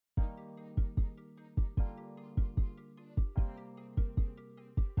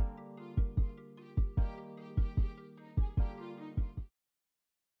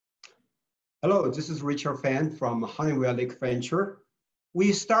Hello, this is Richard Fang from Hunniwell Lake Venture.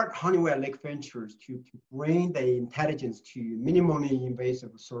 We start Hunniwell Lake Ventures to bring the intelligence to minimally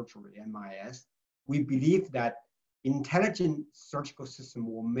invasive surgery, MIS. We believe that intelligent surgical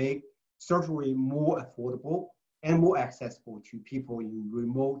system will make surgery more affordable and more accessible to people in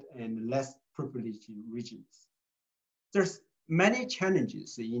remote and less privileged regions. There's many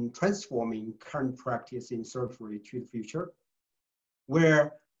challenges in transforming current practice in surgery to the future,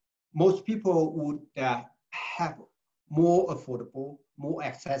 where most people would have more affordable, more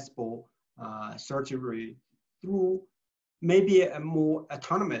accessible surgery through maybe a more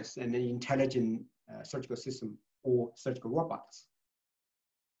autonomous and intelligent surgical system or surgical robots.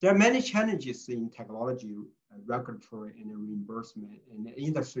 There are many challenges in technology, regulatory and reimbursement and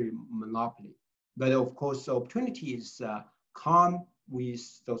industry monopoly. But of course, opportunities come with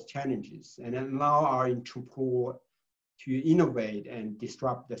those challenges and allow our entrepreneurs to innovate and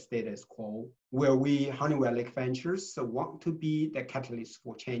disrupt the status quo, where we, Hunniwell Lake Ventures, want to be the catalyst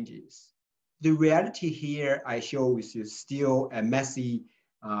for changes. The reality here I show is still a messy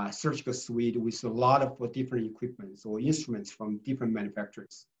surgical suite with a lot of different equipment or instruments from different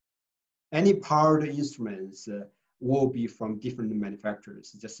manufacturers. Any powered instruments will be from different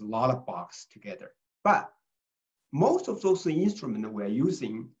manufacturers, just a lot of boxes together. But most of those instruments we're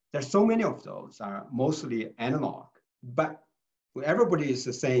using, there's so many of those are mostly analog. But everybody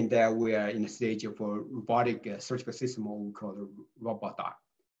is saying that we are in the stage of a robotic surgical system, or we call it robot.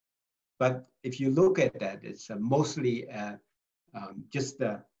 But if you look at that, it's mostly just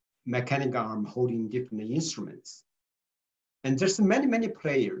a mechanical arm holding different instruments. And there's many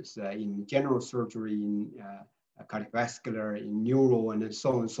players in general surgery, in cardiovascular, in neuro, and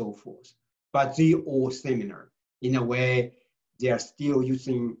so on and so forth. But they all similar. In a way, they are still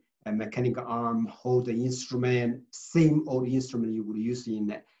using a mechanical arm, hold the instrument, same old instrument you would use in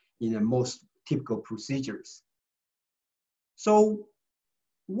the most typical procedures. So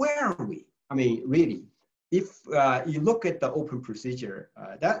where are we? I mean, really, if you look at the open procedure,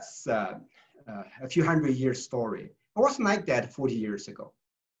 that's a few hundred years story. It wasn't like that 40 years ago.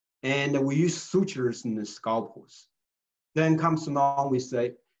 And we use sutures and scalpels. Then comes along with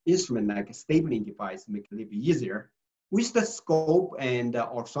the instrument like a stapling device, make it a little bit easier. With the scope and the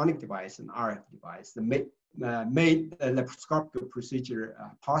ultrasonic device and RF device that made the laparoscopic procedure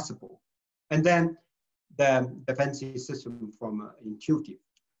possible. And then the fancy system from Intuitive.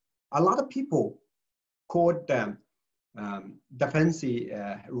 A lot of people called the fancy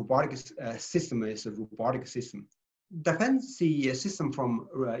robotic system is a robotic system. The fancy system from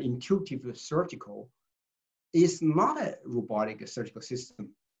Intuitive Surgical is not a robotic surgical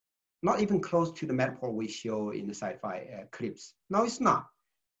system. Not even close to the Matterport we show in the sci-fi clips. No, it's not.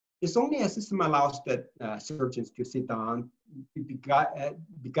 It's only a system that allows the surgeons to sit down, be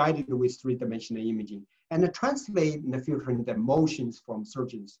guided with three-dimensional imaging, and translate and filtering the motions from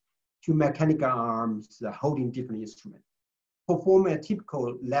surgeons to mechanical arms holding different instruments. Perform a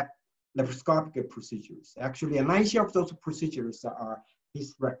typical laparoscopic procedures. Actually, a nice share of those procedures are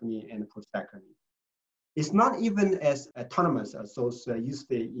hysterectomy and prostatectomy. It's not even as autonomous as those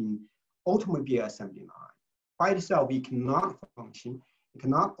used in automobile assembly line. By itself, it cannot function, it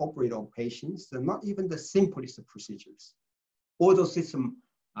cannot operate on patients, not even the simplest procedures. All those systems,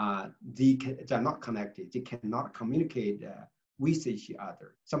 they are not connected, they cannot communicate with each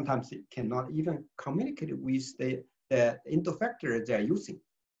other. Sometimes it cannot even communicate with the interfactor they're using.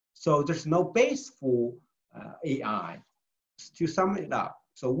 So there's no base for AI. To sum it up,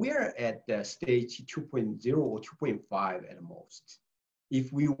 so we're at the stage 2.0 or 2.5 at most.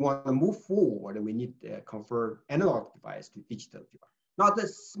 If we want to move forward, we need to convert analog device to digital device. Now the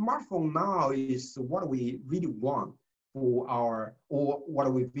smartphone now is what we really want for our, or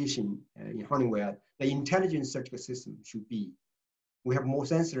what we vision in Hunniwell, the intelligent surgical system should be. We have more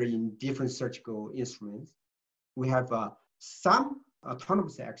sensor in different surgical instruments. We have some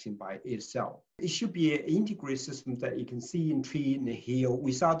autonomous action by itself. It should be an integrated system that you can see and treat and heal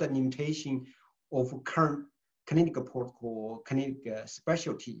without the limitation of current clinical protocol, clinical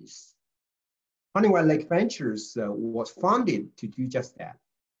specialties. Hunniwell Lake Ventures was founded to do just that.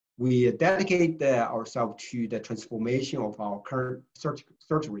 We dedicate ourselves to the transformation of our current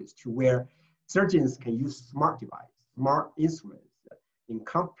surgeries to where surgeons can use smart device, smart instruments in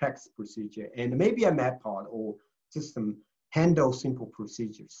complex procedure, and maybe a MedPod or system handle simple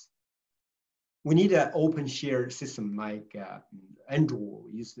procedures. We need an open shared system like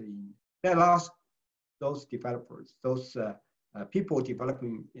Android that allows those developers, those people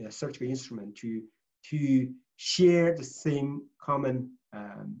developing surgical instrument to share the same common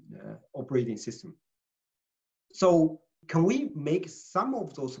operating system. So can we make some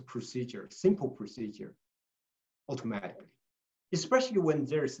of those procedures, simple procedure, automatically? Especially when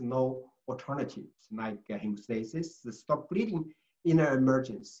there's no alternatives like hemostasis, the stop bleeding in an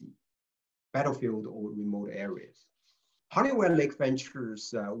emergency, battlefield or remote areas. Hunniwell Lake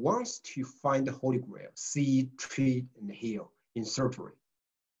Ventures wants to find the holy grail, see, treat, and heal in surgery.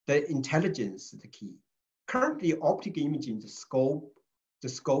 The intelligence is the key. Currently, optic imaging, the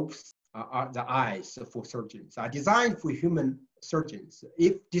scopes are the eyes for surgeons, are designed for human surgeons.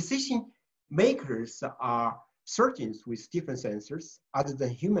 If decision makers are surgeons with different sensors other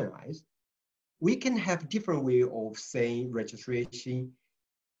than human eyes, we can have different way of saying registration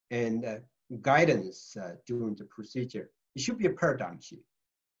and guidance during the procedure. It should be a paradigm shift.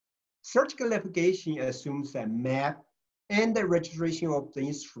 Surgical navigation assumes a map and the registration of the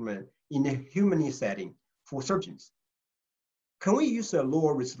instrument in a human setting for surgeons. Can we use a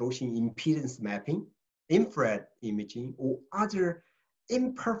lower resolution impedance mapping, infrared imaging, or other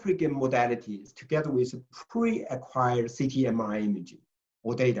imperfect modalities together with pre-acquired CT MRI imaging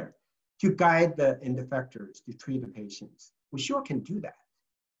or data to guide the end factors to treat the patients? We sure can do that.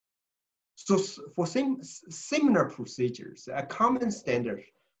 So for similar procedures, a common standard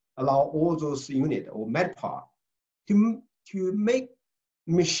allow all those units or MedPod to make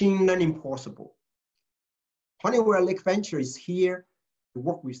machine learning possible. Hunniwell Lake Venture is here to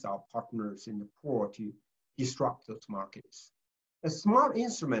work with our partners in the pool to disrupt those markets. A smart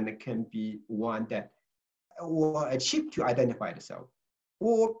instrument can be one that, or a chip to identify the cell,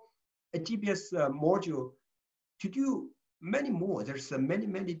 or a GPS module to do many more. There's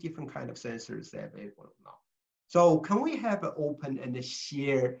many different kind of sensors available now. So can we have an open and a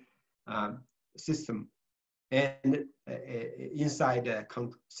shared system and inside the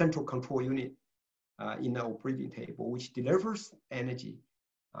central control unit in the operating table, which delivers energy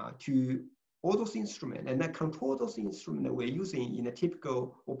to all those instruments and then control those instruments that we're using in a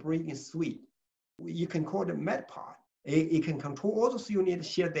typical operating suite. You can call it MedPod. It can control all those units,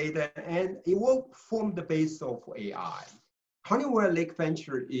 share data, and it will form the base of AI. Hunniwell Lake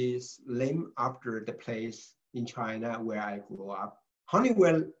Venture is named after the place in China where I grew up.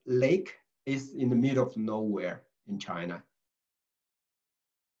 Hunniwell Lake is in the middle of nowhere in China.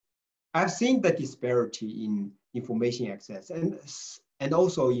 I've seen the disparity in information access and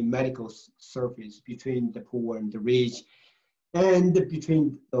also in medical service between the poor and the rich, and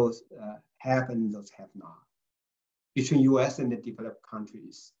between those have and those have not, between US and the developed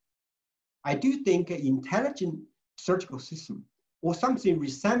countries. I do think an intelligent surgical system or something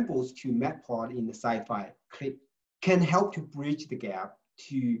resembles to MedPod in the sci-fi clip can help to bridge the gap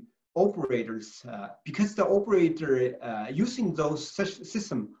to operators because the operator using those such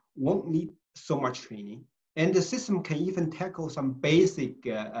system won't need so much training, and the system can even tackle some basic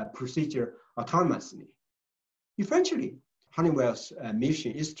procedure autonomously. Eventually, Hunniwell's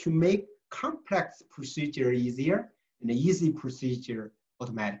mission is to make complex procedure easier and easy procedure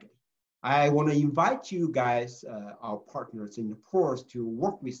automatically. I want to invite you guys, our partners in the course, to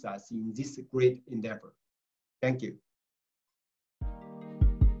work with us in this great endeavor. Thank you.